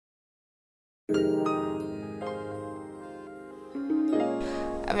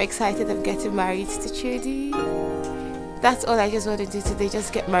I'm excited of getting married to Chudy. That's all I just want to do today,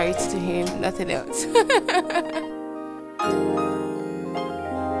 just get married to him, nothing else.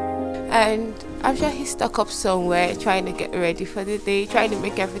 And I'm sure he's stuck up somewhere trying to get ready for the day, trying to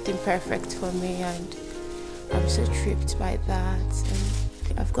make everything perfect for me, and I'm so tripped by that.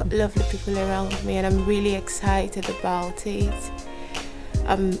 And I've got lovely people around me and I'm really excited about it.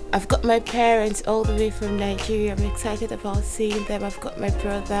 I've got my parents all the way from Nigeria. I'm excited about seeing them. I've got my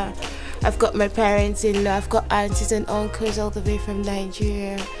brother, I've got my parents-in-law, I've got aunties and uncles all the way from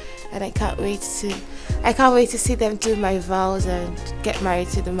Nigeria, and I can't wait to see them do my vows and get married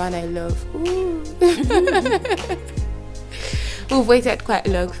to the man I love. Ooh. We've waited quite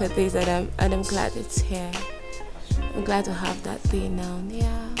long for this, and I'm glad it's here. I'm glad to have that day now.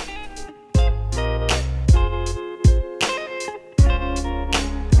 Yeah.